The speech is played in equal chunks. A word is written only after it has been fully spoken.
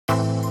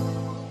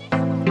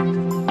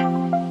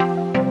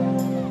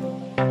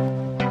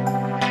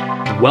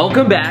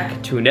Welcome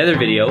back to another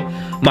video.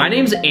 My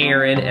name's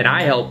Aaron and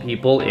I help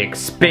people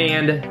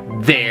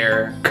expand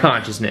their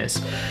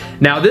consciousness.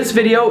 Now this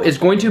video is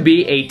going to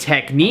be a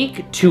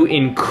technique to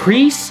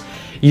increase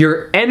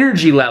your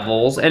energy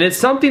levels, and it's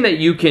something that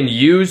you can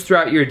use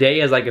throughout your day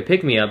as like a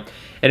pick-me-up.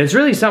 And it's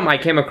really something I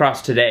came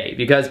across today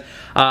because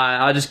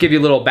I'll just give you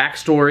a little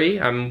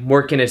backstory. I'm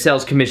working a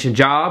sales commission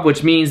job,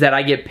 which means that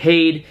I get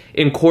paid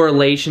in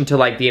correlation to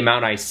like the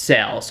amount I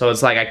sell. So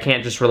it's like I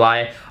can't just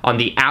rely on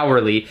the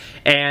hourly.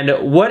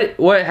 And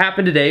what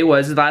happened today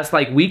was the last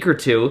like week or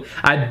two,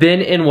 I've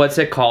been in what's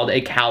called a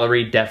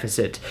calorie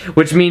deficit,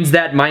 which means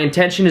that my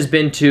intention has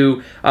been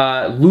to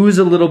lose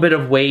a little bit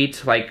of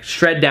weight, like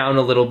shred down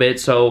a little bit.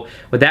 So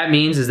what that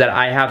means is that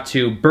I have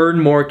to burn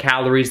more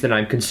calories than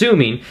I'm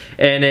consuming,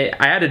 and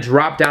I had to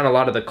drop down a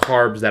lot of the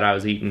carbs that I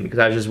was eating because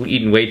I was just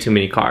eating way too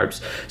many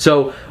carbs.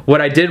 So what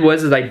I did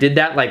was I did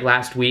that like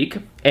last week,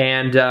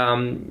 and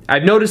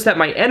I've noticed that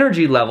my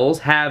energy levels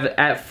have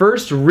at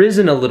first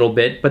risen a little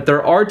bit, but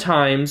there are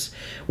times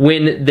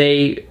when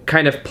they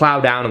kind of plow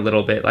down a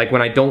little bit, like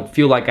when I don't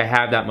feel like I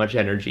have that much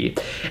energy.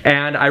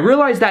 And I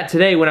realized that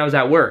today when I was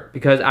at work,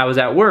 because I was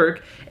at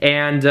work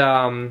and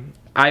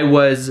I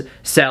was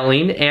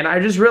selling, and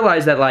I just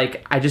realized that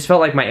like I just felt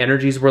like my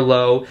energies were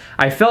low.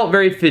 I felt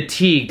very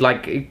fatigued,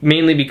 like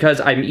mainly because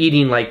I'm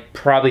eating like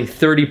probably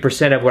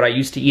 30% of what I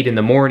used to eat in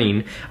the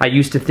morning. I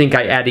used to think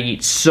I had to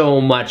eat so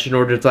much in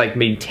order to like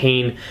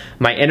maintain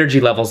my energy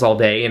levels all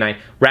day, and I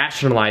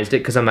rationalized it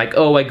because I'm like,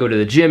 oh, I go to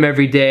the gym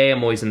every day,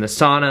 I'm always in the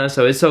sauna,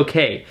 so it's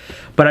okay.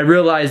 But I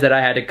realized that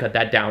I had to cut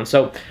that down.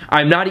 So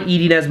I'm not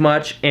eating as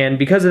much, and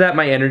because of that,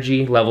 my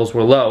energy levels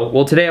were low.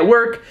 Well, today at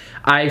work,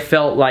 I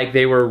felt like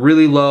they were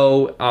really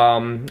low.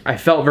 I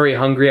felt very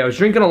hungry. I was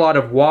drinking a lot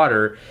of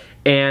water,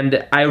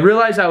 and I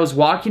realized I was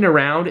walking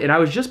around and I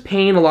was just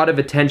paying a lot of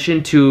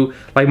attention to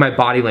like my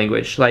body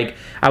language. Like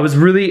I was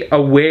really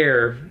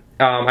aware.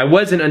 I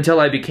wasn't until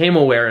I became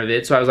aware of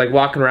it, so I was like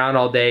walking around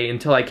all day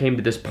until I came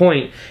to this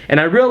point, and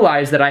I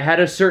realized that I had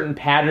a certain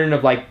pattern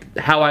of like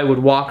how I would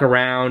walk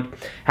around,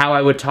 how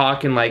I would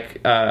talk and like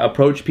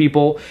approach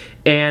people.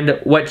 And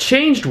what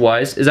changed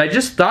is I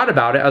just thought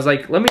about it. I was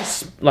like, let me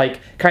like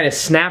kind of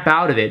snap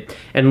out of it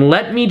and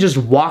let me just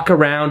walk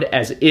around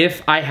as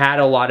if I had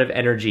a lot of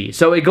energy.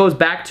 So it goes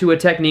back to a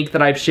technique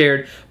that I've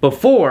shared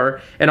before,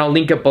 and I'll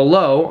link it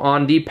below,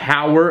 on the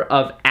power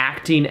of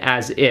acting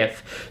as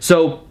if.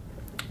 So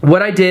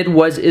what I did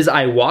is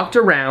I walked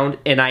around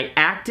and I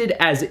acted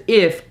as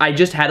if I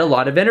just had a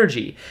lot of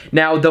energy.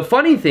 Now, the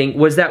funny thing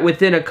was that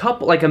within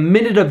a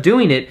minute of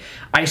doing it,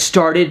 I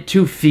started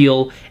to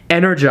feel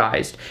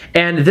energized.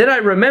 And then I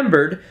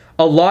remembered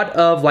a lot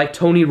of like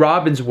Tony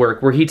Robbins'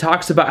 work where he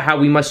talks about how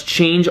we must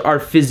change our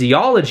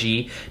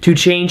physiology to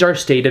change our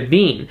state of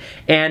being.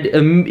 And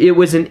it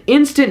was an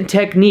instant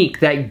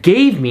technique that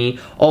gave me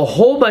a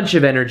whole bunch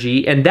of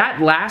energy, and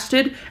that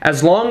lasted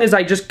as long as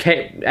I just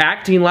kept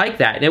acting like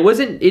that. And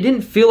it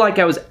didn't feel like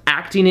I was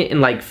acting it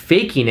and like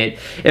faking it.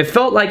 It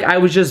felt like I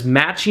was just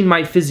matching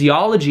my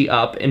physiology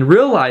up and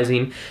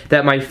realizing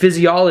that my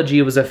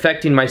physiology was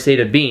affecting my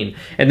state of being.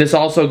 And this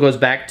also goes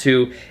back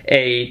to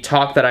a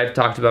talk that I've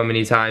talked about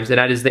many times, and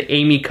that is the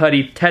Amy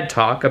Cuddy TED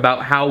Talk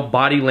about how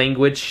body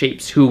language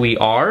shapes who we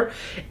are,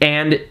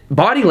 and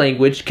body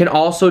language can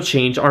also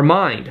change our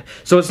mind.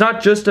 So it's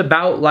not just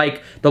about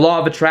like the law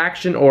of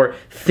attraction or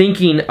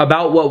thinking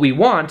about what we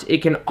want.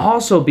 It can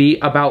also be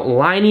about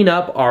lining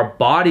up our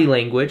body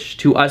language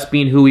to us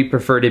being who we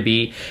prefer to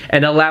be,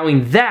 and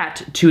allowing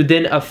that to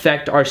then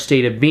affect our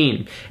state of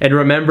being. And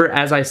remember,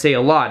 as I say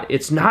a lot,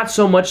 it's not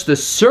so much the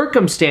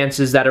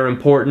circumstances that are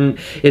important,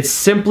 it's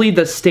simply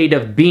the state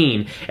of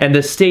being. And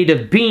the state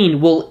of being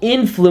will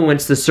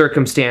influence the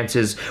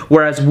circumstances,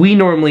 whereas we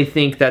normally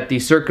think that the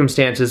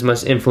circumstances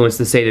must influence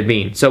the state of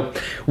being. So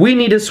we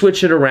need to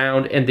switch it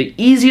around, and the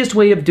easiest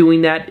way of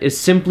doing that is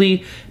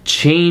simply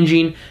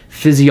changing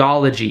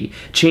physiology,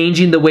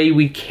 changing the way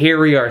we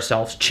carry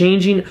ourselves,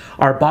 changing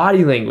our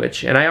body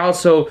language. And I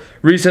also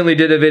recently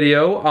did a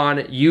video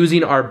on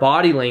using our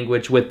body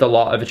language with the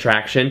law of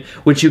attraction,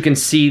 which you can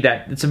see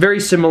that it's a very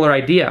similar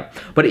idea.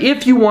 But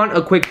if you want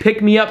a quick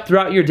pick-me-up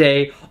throughout your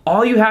day,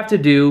 all you have to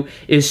do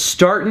is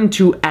starting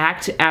to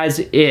act as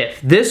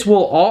if. This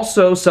will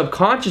also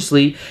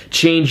subconsciously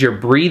change your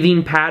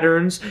breathing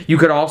patterns. You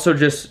could also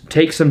just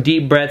take some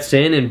deep breaths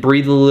in and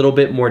breathe a little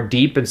bit more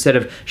deep instead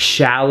of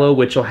shallow,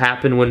 which will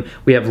happen when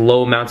we have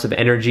low amounts of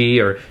energy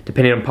or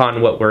depending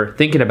upon what we're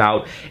thinking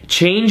about.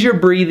 Change your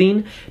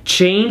breathing,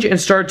 change and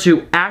start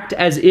to act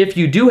as if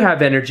you do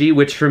have energy,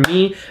 which for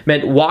me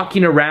meant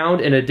walking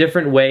around in a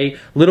different way, a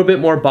little bit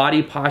more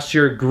body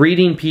posture,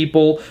 greeting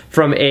people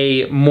from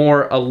a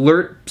more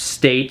alert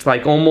state.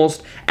 Like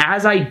almost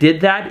as I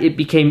did that, it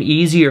became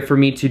easier for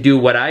me to do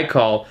what I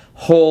call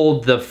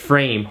hold the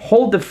frame.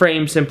 Hold the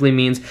frame simply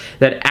means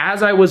that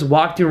as I was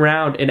walking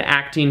around and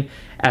acting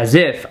as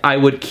if, I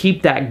would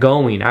keep that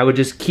going. I would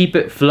just keep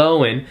it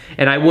flowing,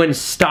 and I wouldn't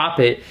stop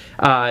it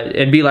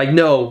and be like,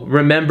 no,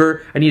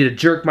 remember, I need to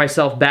jerk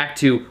myself back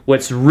to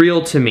what's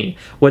real to me.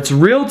 What's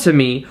real to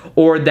me,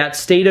 or that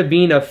state of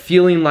being of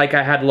feeling like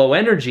I had low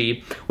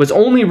energy, was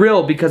only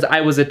real because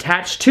I was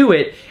attached to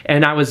it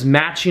and I was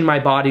matching my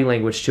body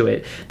language to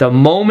it. The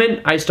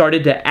moment I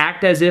started to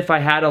act as if I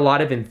had a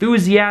lot of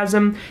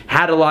enthusiasm,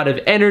 had a lot of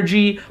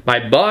energy,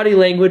 my body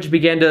language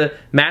began to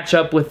match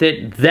up with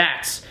it.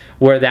 That's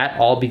where that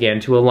all began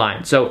to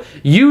align. So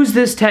use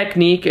this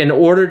technique in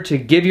order to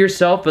give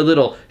yourself a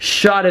little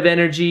shot of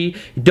energy.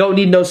 You don't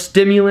need no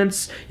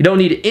stimulants. You don't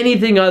need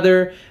anything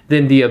other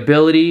than the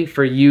ability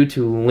for you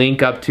to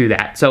link up to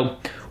that. So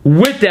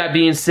with that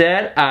being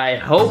said, I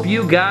hope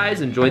you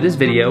guys enjoyed this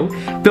video.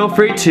 Feel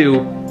free to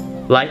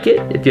like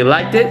it if you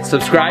liked it,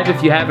 subscribe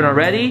if you haven't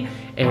already,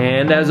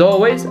 and as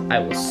always, I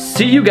will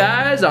see you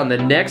guys on the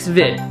next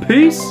vid.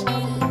 Peace,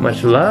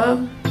 much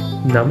love,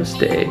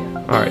 namaste.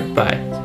 All right, bye.